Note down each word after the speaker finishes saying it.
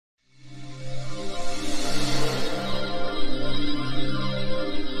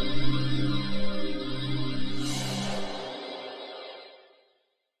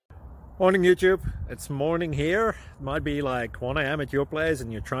Morning YouTube, it's morning here. It might be like 1 a.m. at your place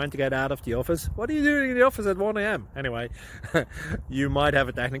and you're trying to get out of the office. What are you doing in the office at 1 a.m? Anyway, you might have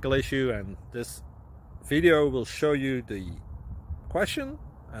a technical issue and this video will show you the question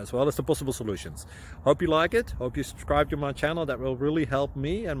as well as the possible solutions. Hope you like it, hope you subscribe to my channel. That will really help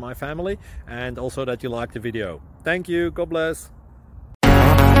me and my family, and also that you like the video. Thank you, God bless.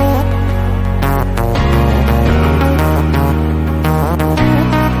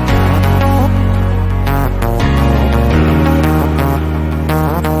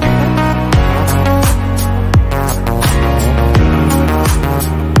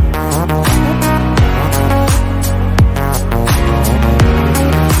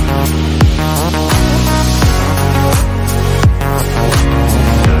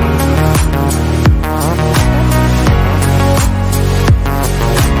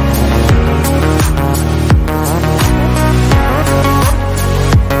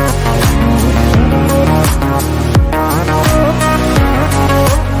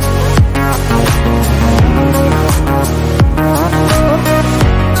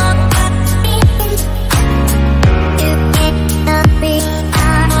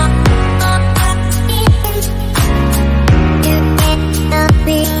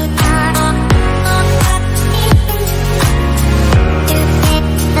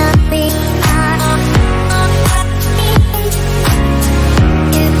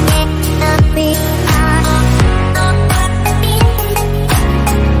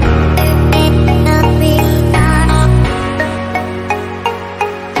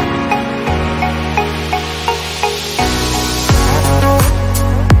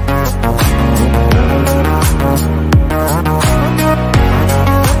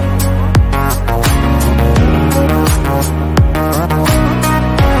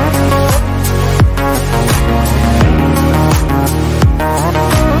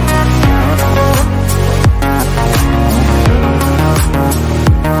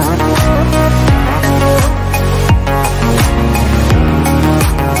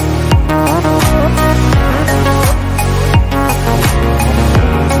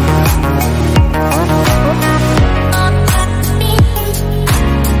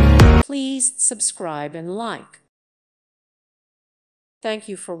 Please subscribe and like. Thank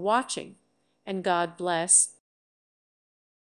you for watching, and God bless.